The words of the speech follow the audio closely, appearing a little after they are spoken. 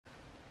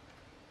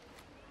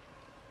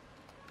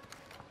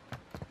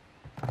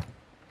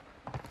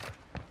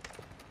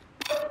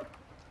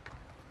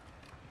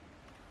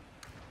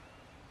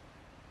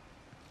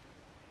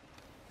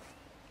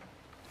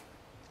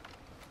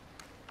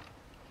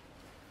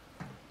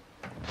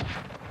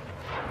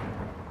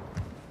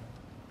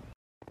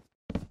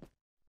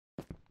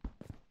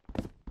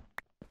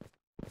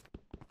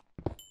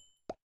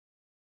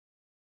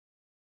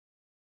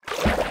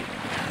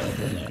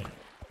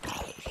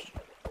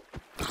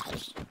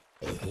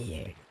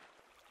here.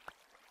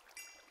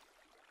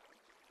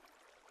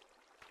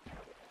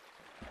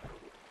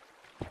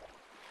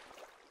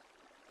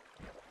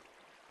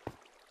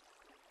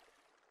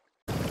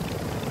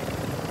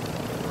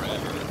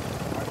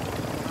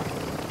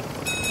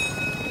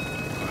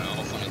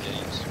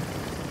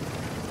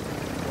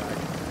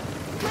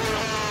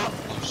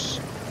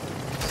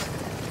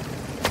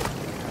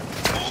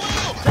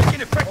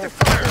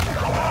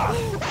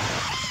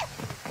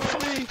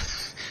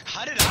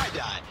 How did I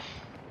die?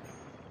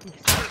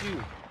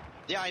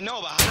 Yeah, I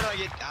know, but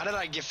how did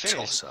I get finished?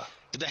 Tulsa.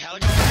 Did the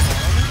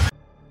helicopter?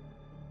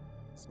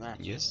 Smash.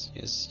 Yes.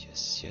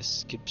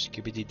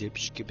 Skibbity dip,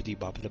 skibbity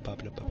bobbly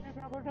bobbly bob.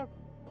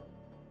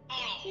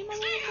 Oh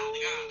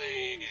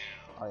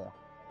yeah.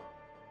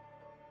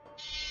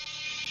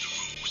 The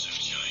rules have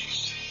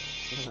changed.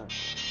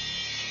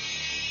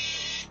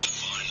 The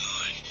fine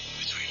line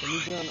between Can you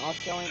do an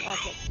Australian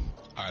accent?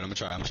 Alright, I'm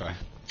gonna try.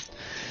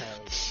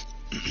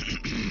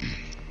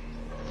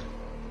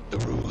 The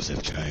rules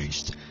have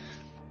changed.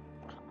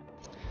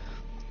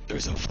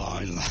 There's a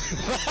fine line.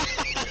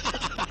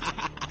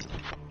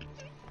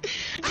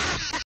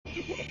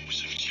 The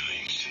rules have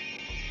changed.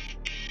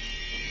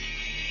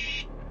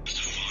 There's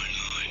a fine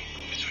line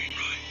between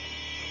right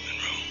and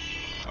wrong.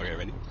 Okay,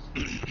 ready?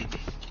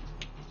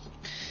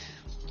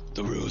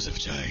 The rules have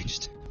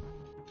changed.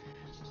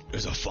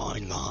 There's a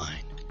fine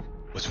line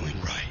between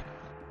right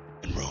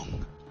and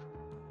wrong.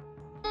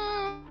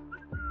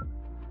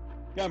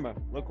 Camera,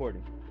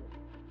 recording.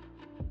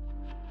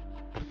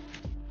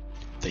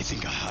 They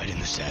think I hide in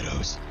the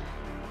shadows,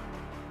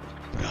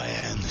 but I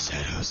am the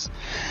shadows.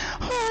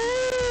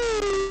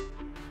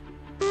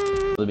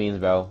 The beans,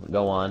 bro.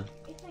 Go on.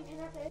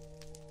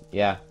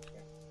 Yeah.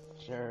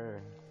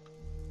 Sure.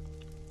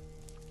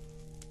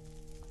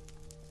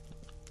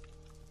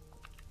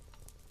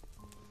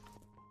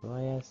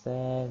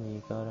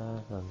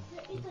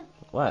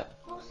 What?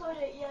 Not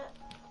started it yet.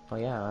 Oh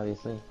yeah,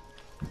 obviously.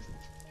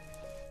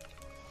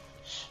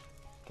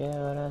 Que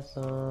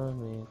corazón,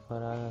 mi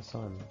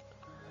corazón.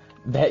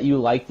 Bet you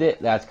liked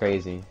it? That's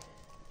crazy.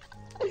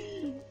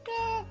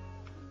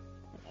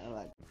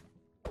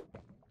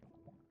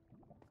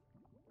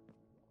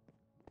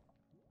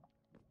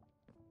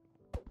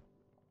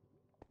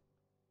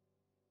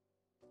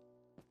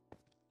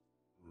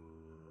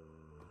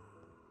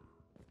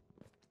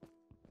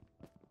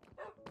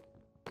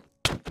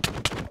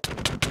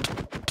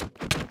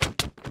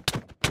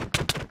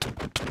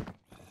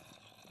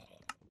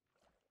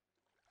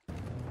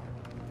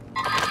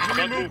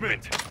 Enemy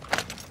movement!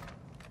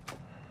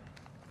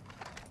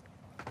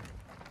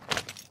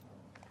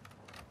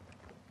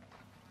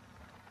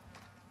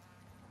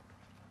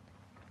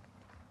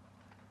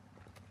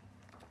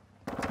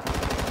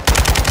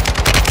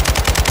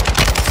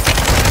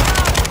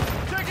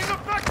 Taking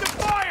effective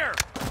fire!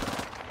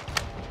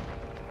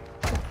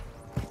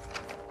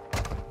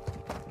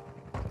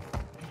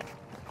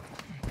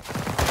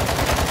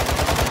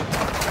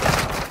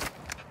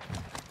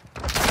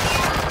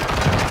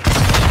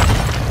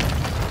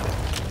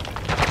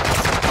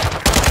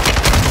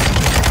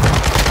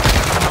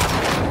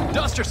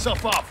 Dust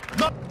yourself off!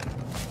 Not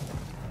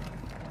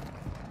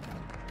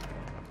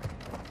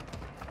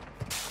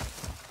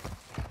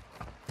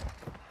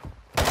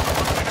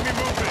enemy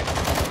movement!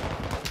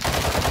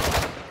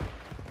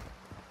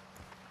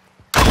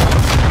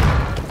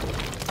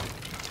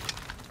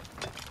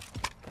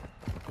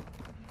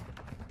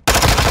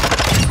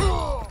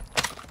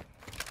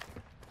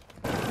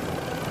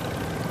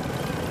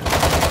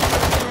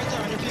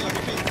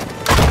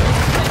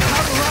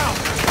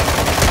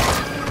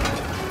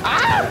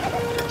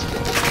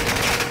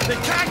 They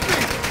tagged me!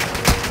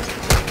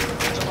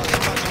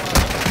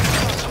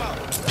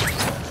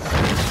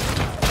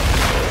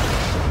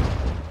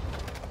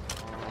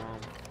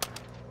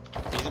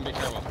 Ethan, be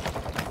careful.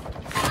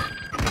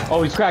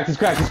 Oh, he's cracked,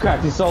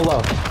 he's so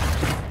low.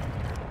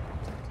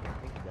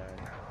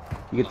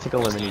 You can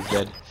tickle him and he's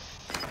dead.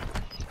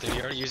 Did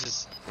he already use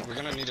his... We're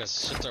gonna need to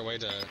shift our way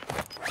to...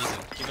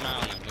 Ethan, keep an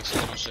eye on them. Make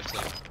sure they don't shift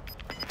it.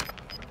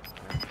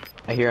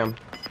 I hear him.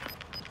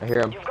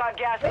 You've got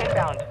gas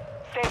inbound.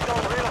 Safe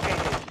zone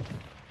relocated.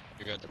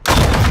 You're good.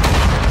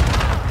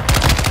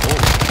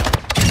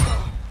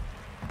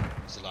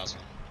 It's the last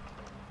one.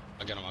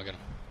 I'll get him.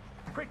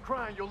 Quit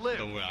crying, you'll live.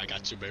 Don't worry, I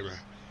got you, baby.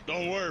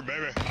 Don't worry,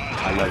 baby.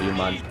 I love you,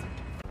 man.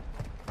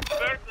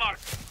 Third mark.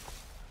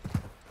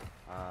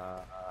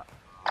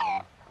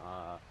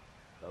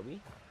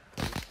 Toby?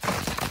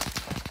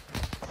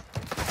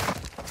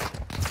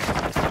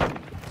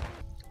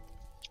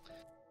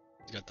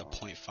 He's got the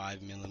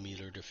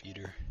 .5mm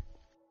defeater.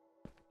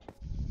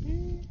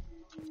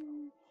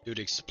 Dude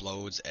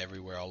explodes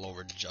everywhere, all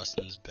over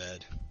Justin's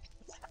bed.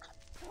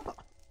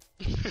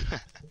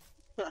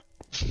 A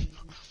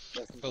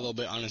little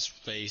bit on his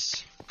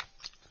face.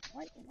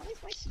 Why is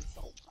my shit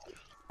so high?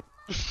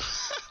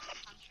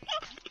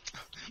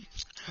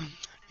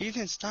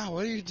 Ethan, stop!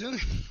 What are you doing?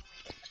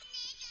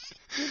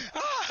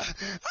 Ah!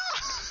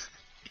 Ah!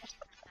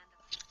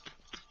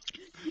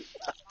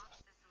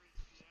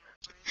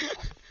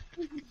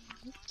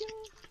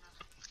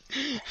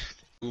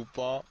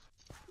 fault.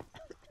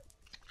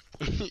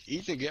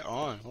 Ethan, get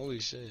on. Holy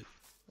shit.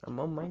 I'm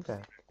on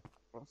Minecraft.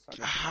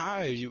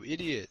 Hi, you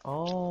idiot.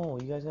 Oh,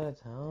 you guys gotta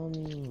tell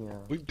me.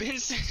 We've been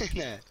saying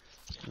that.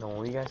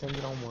 No, you guys said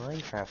get on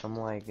Minecraft. I'm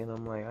like,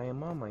 I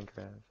am on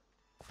Minecraft.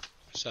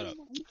 Shut up.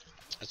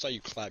 I saw you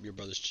clap your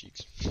brother's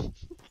cheeks.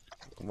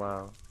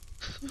 Wow.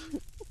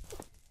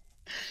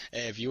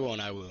 Hey, if you won't,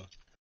 I will.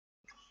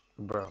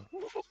 Bro.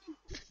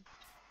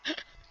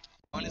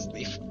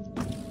 Honestly.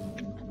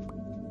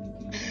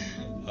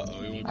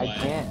 Uh-oh, we went I quiet.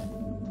 can't.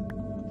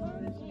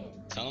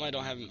 Tell him I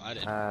don't have him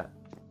added. Yeah,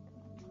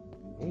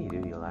 you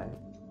do, you liar.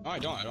 No, I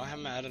don't. I don't have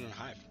him added on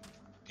Hive.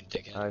 You can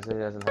take it. Oh, he said he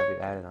doesn't have you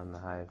added on the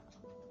Hive.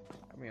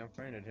 I mean, I'm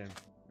friended him.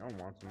 No one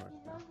wants him much.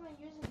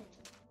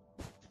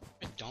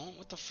 I don't?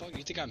 What the fuck?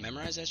 You think I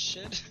memorized that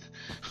shit?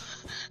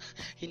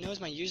 He knows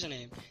my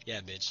username.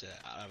 Yeah, bitch.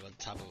 On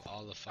top of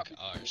all the fucking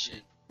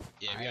shit.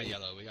 Yeah, we got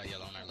yellow. We got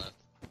yellow on our left.